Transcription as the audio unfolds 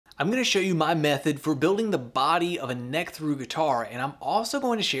I'm going to show you my method for building the body of a neck-through guitar, and I'm also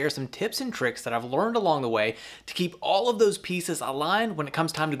going to share some tips and tricks that I've learned along the way to keep all of those pieces aligned when it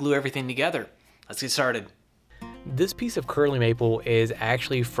comes time to glue everything together. Let's get started. This piece of curly maple is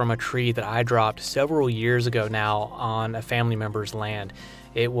actually from a tree that I dropped several years ago now on a family member's land.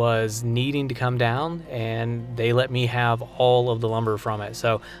 It was needing to come down and they let me have all of the lumber from it.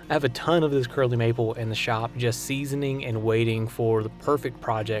 So I have a ton of this curly maple in the shop, just seasoning and waiting for the perfect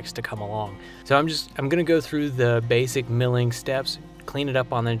projects to come along. So I'm gonna go through the basic milling steps, clean it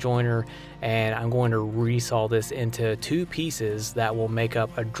up on the joiner, and I'm going to resaw this into two pieces that will make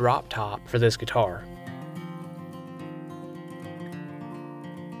up a drop top for this guitar.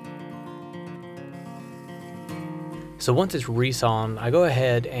 So once it's resawn, I go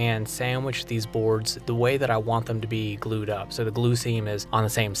ahead and sandwich these boards the way that I want them to be glued up, so the glue seam is on the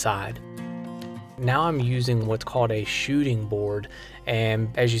same side. Now I'm using what's called a shooting board, and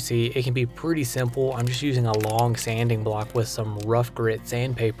as you see, it can be pretty simple. I'm just using a long sanding block with some rough grit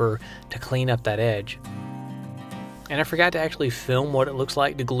sandpaper to clean up that edge. And I forgot to actually film what it looks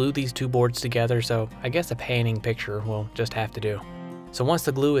like to glue these two boards together, so I guess a panning picture will just have to do. So once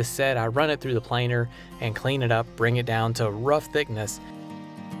the glue is set, I run it through the planer and clean it up, bring it down to rough thickness.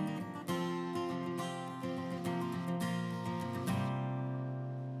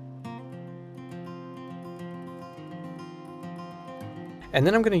 And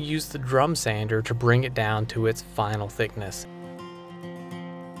then I'm going to use the drum sander to bring it down to its final thickness.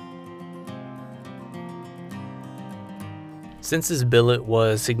 Since this billet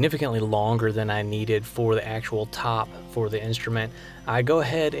was significantly longer than I needed for the actual top for the instrument, I go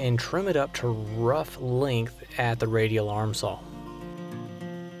ahead and trim it up to rough length at the radial arm saw.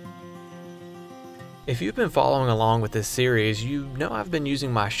 If you've been following along with this series, you know I've been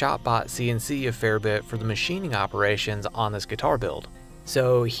using my ShopBot CNC a fair bit for the machining operations on this guitar build.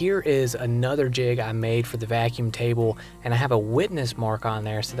 So here is another jig I made for the vacuum table, and I have a witness mark on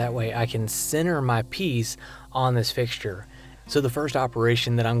there so that way I can center my piece on this fixture. So the first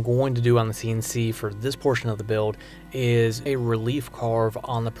operation that I'm going to do on the CNC for this portion of the build is a relief carve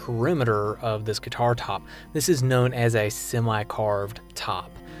on the perimeter of this guitar top. This is known as a semi-carved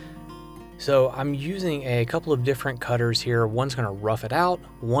top. So I'm using a couple of different cutters here. One's going to rough it out,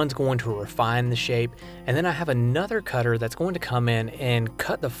 one's going to refine the shape, and then I have another cutter that's going to come in and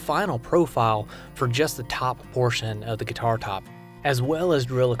cut the final profile for just the top portion of the guitar top, as well as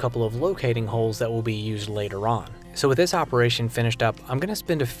drill a couple of locating holes that will be used later on. So with this operation finished up, I'm going to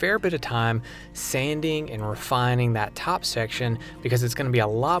spend a fair bit of time sanding and refining that top section because it's going to be a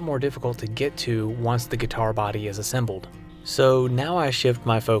lot more difficult to get to once the guitar body is assembled. So now I shift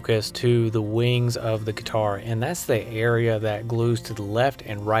my focus to the wings of the guitar, and that's the area that glues to the left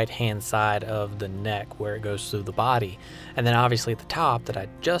and right hand side of the neck where it goes through the body. And then obviously at the top that I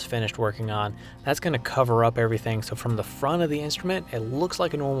just finished working on, that's going to cover up everything. So from the front of the instrument, it looks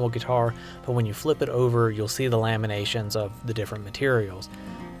like a normal guitar, but when you flip it over, you'll see the laminations of the different materials.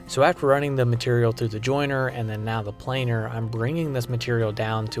 So after running the material through the joiner and then now the planer, I'm bringing this material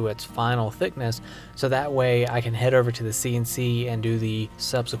down to its final thickness so that way I can head over to the CNC and do the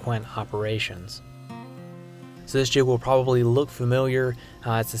subsequent operations. So this jig will probably look familiar.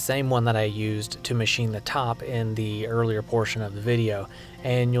 It's the same one that I used to machine the top in the earlier portion of the video.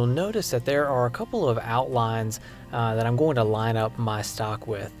 And you'll notice that there are a couple of outlines that I'm going to line up my stock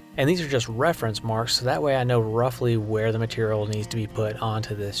with. And these are just reference marks, so that way I know roughly where the material needs to be put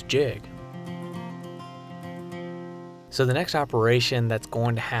onto this jig. So the next operation that's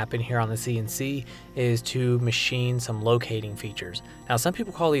going to happen here on the CNC is to machine some locating features. Now some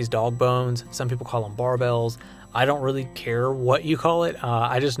people call these dog bones, some people call them barbells. I don't really care what you call it.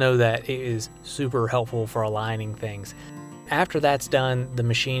 I just know that it is super helpful for aligning things. After that's done, the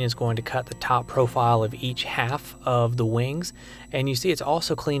machine is going to cut the top profile of each half of the wings, and you see it's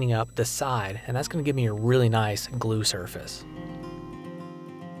also cleaning up the side, and that's going to give me a really nice glue surface.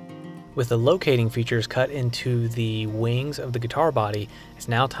 With the locating features cut into the wings of the guitar body, it's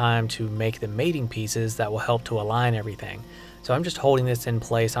now time to make the mating pieces that will help to align everything. So I'm just holding this in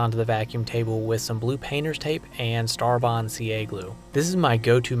place onto the vacuum table with some blue painter's tape and Starbond CA glue. This is my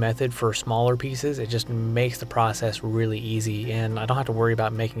go-to method for smaller pieces. It just makes the process really easy and I don't have to worry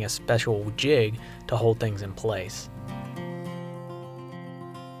about making a special jig to hold things in place.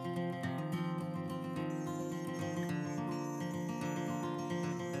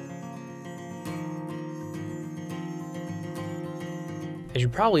 As you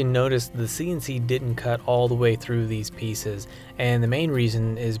probably noticed, the CNC didn't cut all the way through these pieces, and the main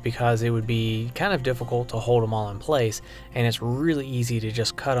reason is because it would be kind of difficult to hold them all in place, and it's really easy to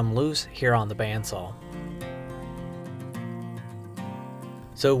just cut them loose here on the bandsaw.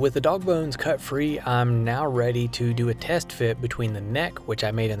 So with the dog bones cut free, I'm now ready to do a test fit between the neck, which I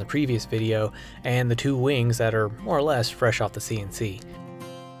made in the previous video, and the two wings that are more or less fresh off the CNC.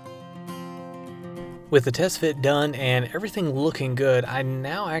 With the test fit done and everything looking good, I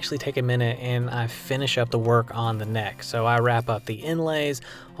now actually take a minute and I finish up the work on the neck. So I wrap up the inlays,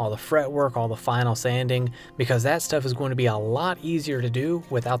 all the fretwork, all the final sanding, because that stuff is going to be a lot easier to do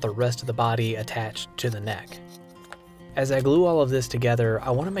without the rest of the body attached to the neck. As I glue all of this together, I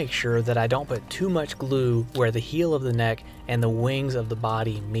want to make sure that I don't put too much glue where the heel of the neck and the wings of the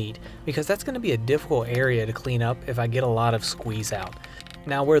body meet, because that's going to be a difficult area to clean up if I get a lot of squeeze out.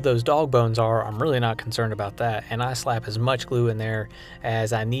 Now where those dog bones are, I'm really not concerned about that, and I slap as much glue in there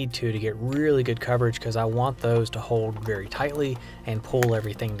as I need to get really good coverage, because I want those to hold very tightly and pull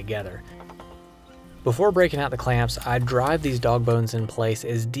everything together. Before breaking out the clamps, I drive these dog bones in place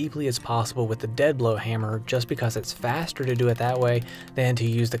as deeply as possible with the dead blow hammer, just because it's faster to do it that way than to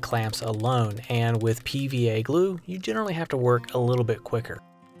use the clamps alone, and with PVA glue, you generally have to work a little bit quicker.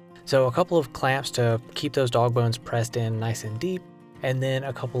 So a couple of clamps to keep those dog bones pressed in nice and deep, and then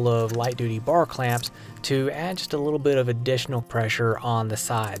a couple of light duty bar clamps to add just a little bit of additional pressure on the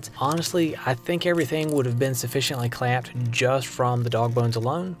sides. Honestly, I think everything would have been sufficiently clamped just from the dog bones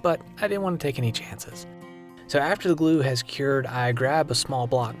alone, but I didn't want to take any chances. So after the glue has cured, I grab a small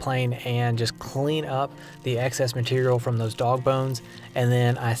block plane and just clean up the excess material from those dog bones, and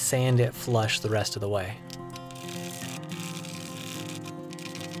then I sand it flush the rest of the way.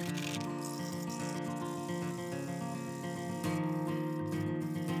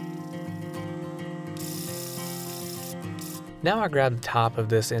 Now I grab the top of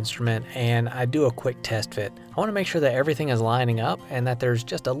this instrument and I do a quick test fit. I want to make sure that everything is lining up and that there's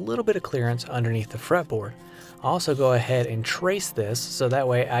just a little bit of clearance underneath the fretboard. I also go ahead and trace this so that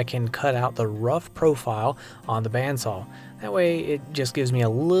way I can cut out the rough profile on the bandsaw. That way it just gives me a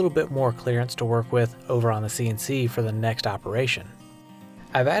little bit more clearance to work with over on the CNC for the next operation.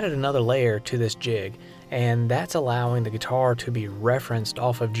 I've added another layer to this jig, and that's allowing the guitar to be referenced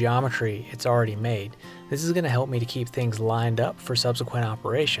off of geometry it's already made. This is going to help me to keep things lined up for subsequent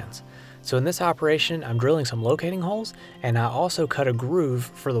operations. So in this operation, I'm drilling some locating holes, and I also cut a groove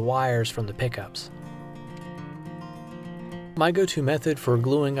for the wires from the pickups. My go-to method for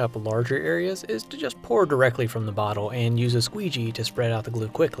gluing up larger areas is to just pour directly from the bottle and use a squeegee to spread out the glue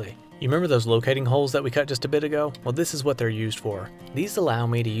quickly. You remember those locating holes that we cut just a bit ago? Well, this is what they're used for. These allow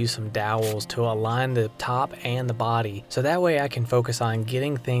me to use some dowels to align the top and the body, so that way I can focus on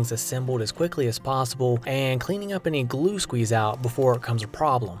getting things assembled as quickly as possible and cleaning up any glue squeeze out before it becomes a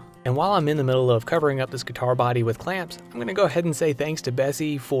problem. And while I'm in the middle of covering up this guitar body with clamps, I'm going to go ahead and say thanks to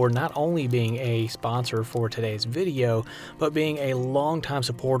Bessie for not only being a sponsor for today's video, but being a longtime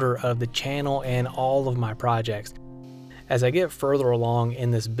supporter of the channel and all of my projects. As I get further along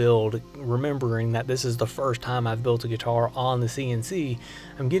in this build, remembering that this is the first time I've built a guitar on the CNC,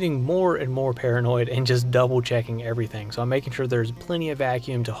 I'm getting more and more paranoid and just double checking everything. So I'm making sure there's plenty of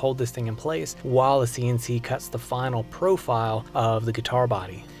vacuum to hold this thing in place while the CNC cuts the final profile of the guitar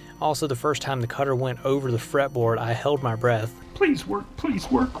body. Also, the first time the cutter went over the fretboard, I held my breath. Please work, please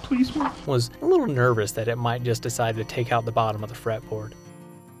work, please work. Was a little nervous that it might just decide to take out the bottom of the fretboard.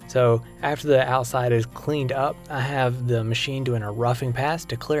 So after the outside is cleaned up, I have the machine doing a roughing pass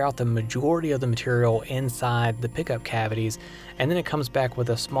to clear out the majority of the material inside the pickup cavities, and then it comes back with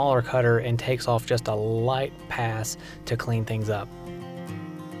a smaller cutter and takes off just a light pass to clean things up.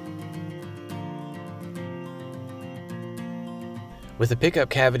 With the pickup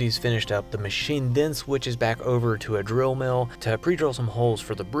cavities finished up, the machine then switches back over to a drill mill to pre-drill some holes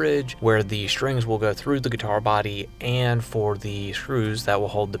for the bridge where the strings will go through the guitar body and for the screws that will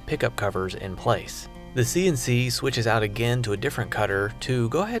hold the pickup covers in place. The CNC switches out again to a different cutter to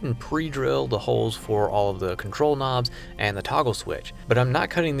go ahead and pre-drill the holes for all of the control knobs and the toggle switch, but I'm not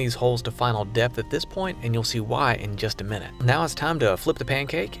cutting these holes to final depth at this point, and you'll see why in just a minute. Now it's time to flip the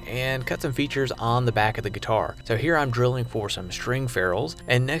pancake and cut some features on the back of the guitar. So here I'm drilling for some string ferrules,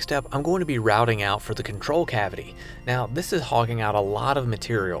 and next up I'm going to be routing out for the control cavity. Now this is hogging out a lot of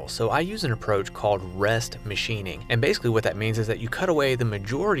material, so I use an approach called rest machining, and basically what that means is that you cut away the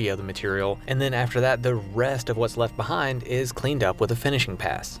majority of the material, and then after that the rest of what's left behind is cleaned up with a finishing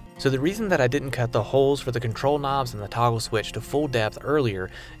pass. So the reason that I didn't cut the holes for the control knobs and the toggle switch to full depth earlier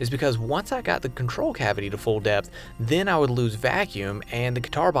is because once I got the control cavity to full depth, then I would lose vacuum and the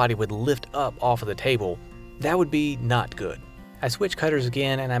guitar body would lift up off of the table. That would be not good. I switch cutters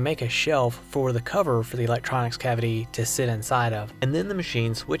again and I make a shelf for the cover for the electronics cavity to sit inside of. And then the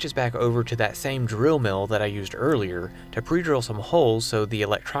machine switches back over to that same drill mill that I used earlier to pre-drill some holes so the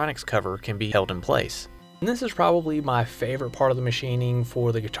electronics cover can be held in place. And this is probably my favorite part of the machining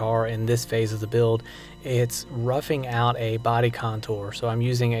for the guitar in this phase of the build. It's roughing out a body contour. So I'm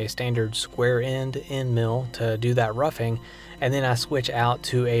using a standard square end mill to do that roughing, and then I switch out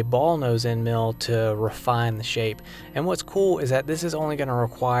to a ball nose end mill to refine the shape. And what's cool is that this is only going to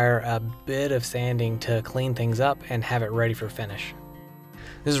require a bit of sanding to clean things up and have it ready for finish.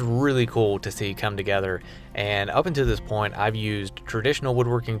 This is really cool to see come together, and up until this point I've used traditional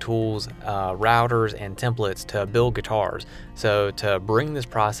woodworking tools, routers, and templates to build guitars. So to bring this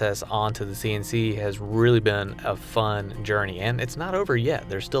process onto the CNC has really been a fun journey, and it's not over yet.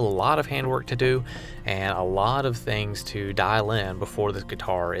 There's still a lot of handwork to do and a lot of things to dial in before this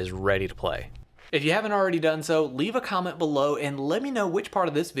guitar is ready to play. If you haven't already done so, leave a comment below and let me know which part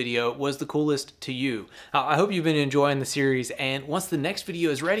of this video was the coolest to you. I hope you've been enjoying the series, and once the next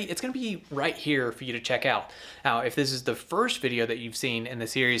video is ready, it's going to be right here for you to check out. Now, if this is the first video that you've seen in the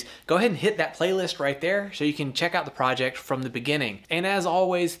series, go ahead and hit that playlist right there so you can check out the project from the beginning. And as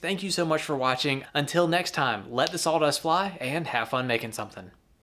always, thank you so much for watching. Until next time, let the sawdust fly and have fun making something.